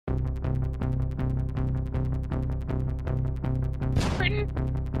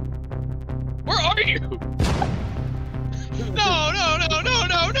Where are you? No, no, no, no,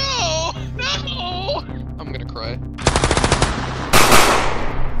 no, no! No! I'm gonna cry.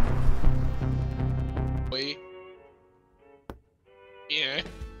 Wait. Yeah.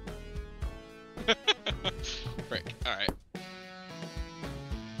 Frick. Alright.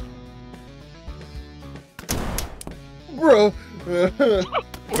 Bro! Where?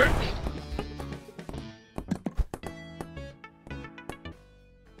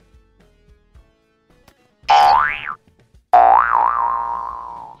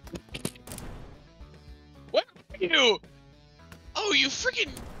 Where are you? Oh, you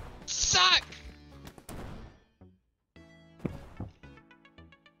freaking suck!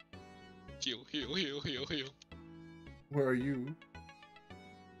 Heal, heal, heal, heal, heal. Where are you?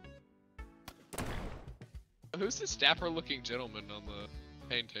 Who's this dapper-looking gentleman on the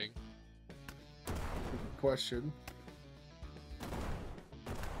painting? Good question.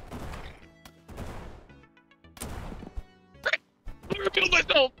 I revealed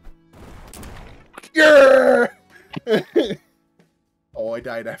myself! Yeah! Oh, I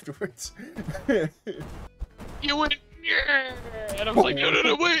died afterwards. You went, yeah! And I was like, no, no,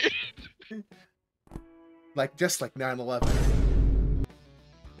 no, wait! Like, just like 9/11.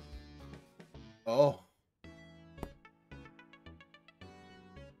 Oh.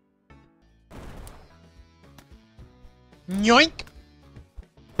 Yoink!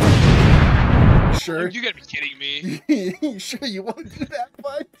 Sure. Oh, you gotta be kidding me. Sure you want to do that,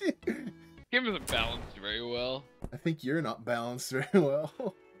 bud? Game isn't balanced very well. I think you're not balanced very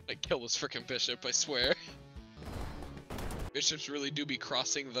well. I kill this frickin' bishop, I swear. Bishops really do be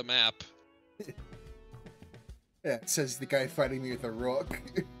crossing the map. Yeah, it says the guy fighting me with a rook.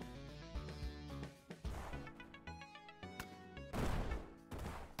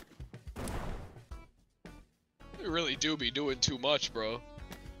 You really do be doing too much, bro.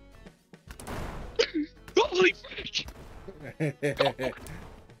 Holy frick! No,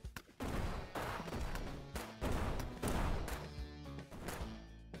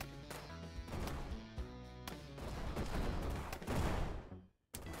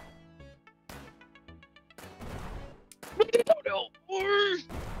 no.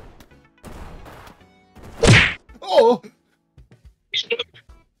 Oh!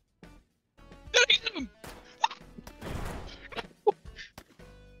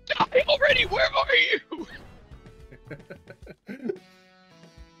 Die already! Where are you?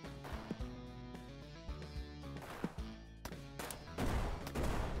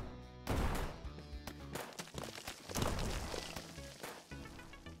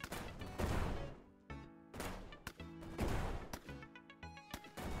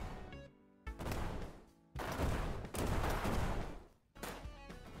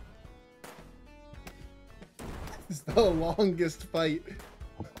 This is the longest fight.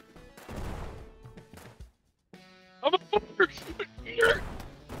 I'm a fucker.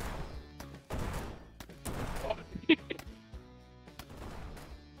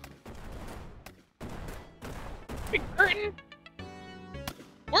 Big curtain.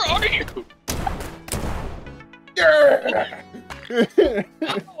 Where are you? Yeah!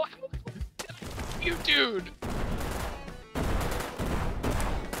 Oh, you dude.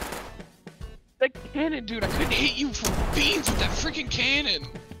 That cannon, dude. I couldn't hit you for beans with that freaking cannon.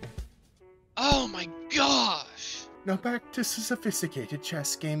 Oh my gosh. Now back to sophisticated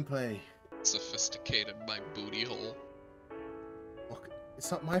chess gameplay. Sophisticated, my booty hole. Look,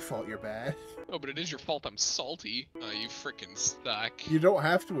 it's not my fault you're bad. Oh, but it is your fault I'm salty. Oh, you freaking suck. You don't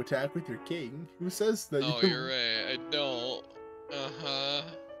have to attack with your king. Who says that? Oh, you're right. I don't. Uh-huh.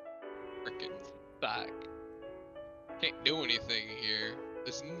 Freaking suck. Can't do anything here.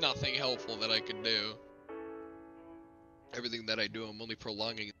 There's nothing helpful that I can do. Everything that I do, I'm only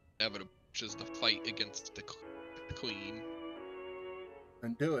prolonging the inevitable, which is the fight against the queen.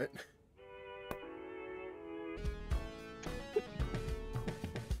 And do it.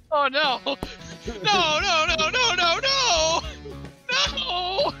 Oh no! No, no, no, no, no, no!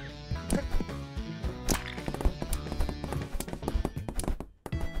 No!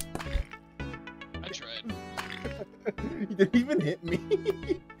 I tried. You didn't even hit me.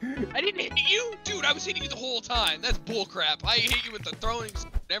 I didn't hit you? Dude, I was hitting you the whole time. That's bullcrap. I hit you with the throwing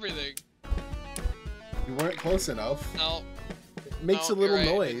and everything. You weren't close enough. No. It makes No, a little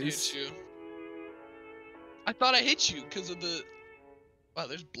you're right. I noise. hit you. I thought I hit you because of the... Wow,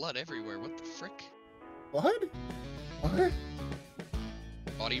 there's blood everywhere. What the frick? What? What?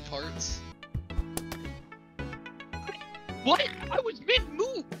 Body parts? What? I was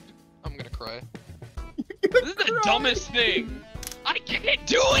mid-move! I'm gonna cry. This is the dumbest thing! I can't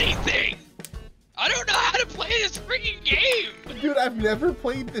do anything! I don't know how to play this freaking game! Dude, I've never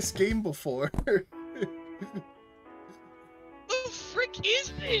played this game before. What the frick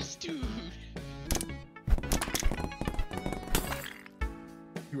is this, dude?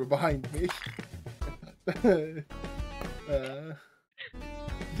 You were behind me. Did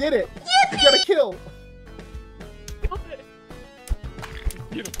it! You got a kill!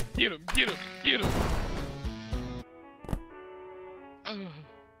 Get him, get him, get him, get him!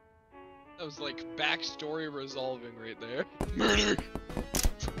 That was like backstory resolving right there. Murder!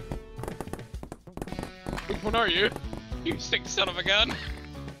 Which one are you? You sick son of a gun!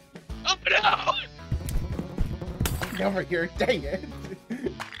 Oh no! Get over here, dang it!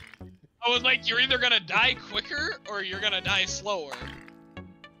 I was like, you're either gonna die quicker or you're gonna die slower.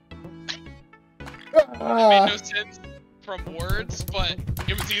 It made no sense from words, but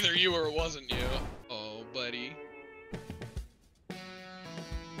it was either you or it wasn't you. Oh, buddy.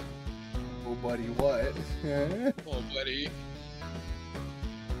 Oh, buddy, what? Oh, buddy.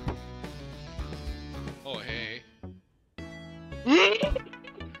 Oh, hey.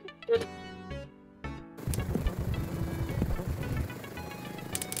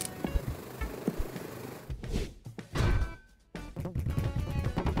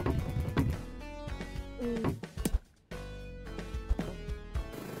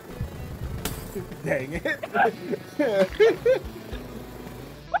 Dang it.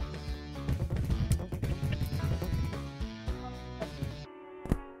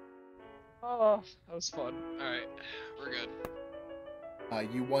 Oh, that was fun. Alright, we're good.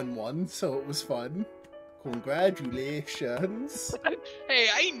 You won one, so it was fun. Congratulations. Hey,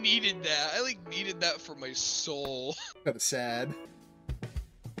 I needed that. I, like, needed that for my soul. Kinda sad.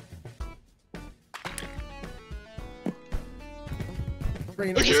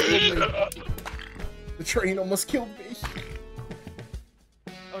 Train almost killed me. The train almost killed me.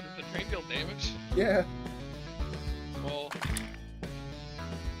 Oh, did the train deal damage? Yeah. Well,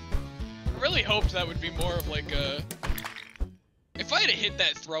 I really hoped that would be more of like a... If I had hit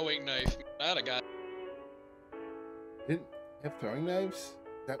that throwing knife, I'd have got... Didn't have throwing knives?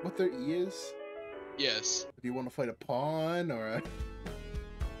 Is that what their E is? Yes. Do you want to fight a pawn or a...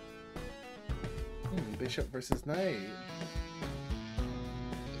 bishop versus knight.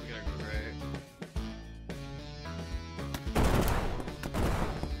 We gotta go right.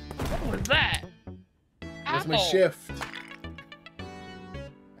 What was that? That was my shift.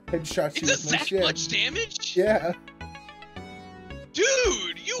 I headshot you with my that shift. much damage? Yeah.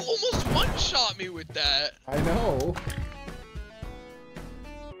 Dude, you almost one-shot me with that. I know.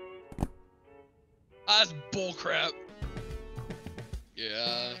 That's bullcrap.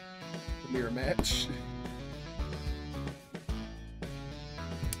 Yeah. Mirror match.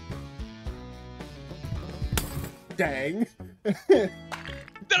 Dang. Did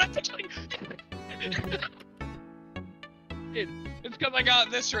I actually... It's because I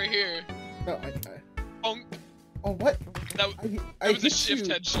got this right here. No, Bonk. Oh, what? That was a shift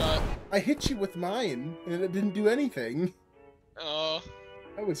headshot. I hit you with mine, and it didn't do anything. Oh.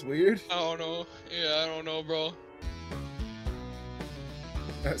 That was weird. I don't know. Yeah, I don't know, bro.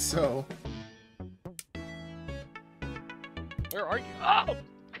 That's so. Where are you? Oh!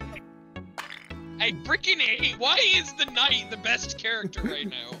 I freaking hate. Why is the knight the best character right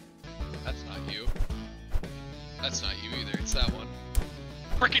now? That's not you. That's not you either. It's that one.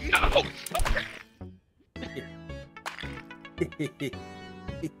 Freaking no!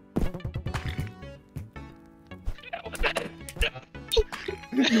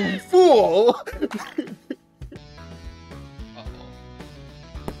 You fool! Uh-oh.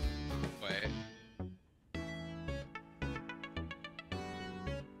 Wait.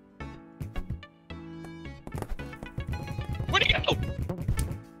 Where'd he go?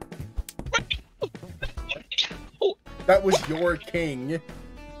 Where'd he go? Where'd he go? That was your king.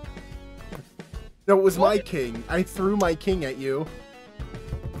 No, it was my king. I threw my king at you.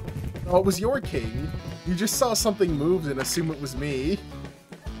 Oh, it was your king. You just saw something move and assume it was me.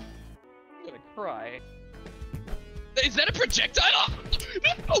 I'm gonna cry. Is that a projectile?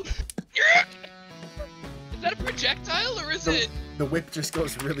 No! Is that a projectile or is it? The whip just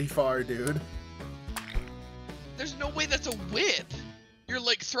goes really far, dude. There's no way that's a whip. You're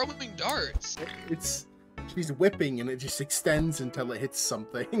like throwing darts. It's... She's whipping and it just extends until it hits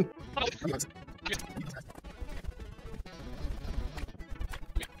something.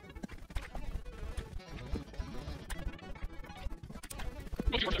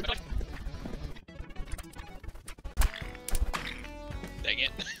 Dang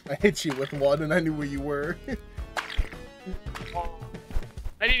it. I hit you with one and I knew where you were.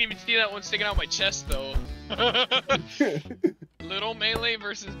 I didn't even see that one sticking out my chest though. Little melee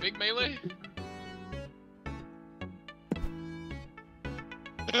versus big melee?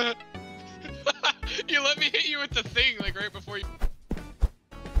 You let me hit you with the thing, like, right before you...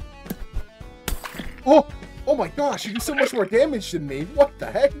 Oh! Oh my gosh, you do so much more damage than me. What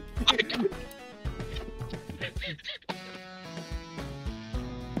the heck?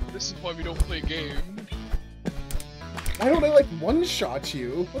 This is why we don't play games. Why don't I, like, one-shot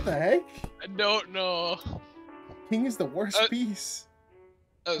you? What the heck? I don't know. King is the worst piece.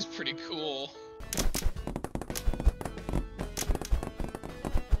 That was pretty cool.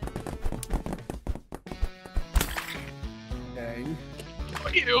 Dang.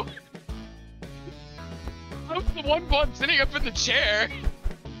 Fuck you! I was the one sitting up in the chair.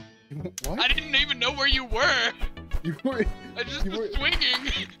 What? I didn't even know where you were. You were... I just was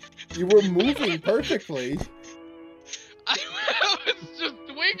swinging. You were moving perfectly. I was just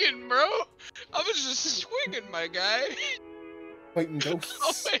swinging, bro. I was just swinging, my guy. Fighting ghosts.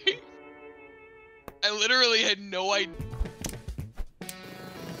 Oh, wait. I literally had no idea.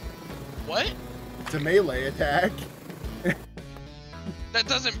 What? It's a melee attack. That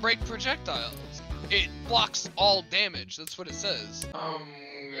doesn't break projectiles. It blocks all damage. That's what it says. I'm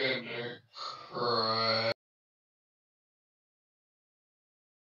gonna cry.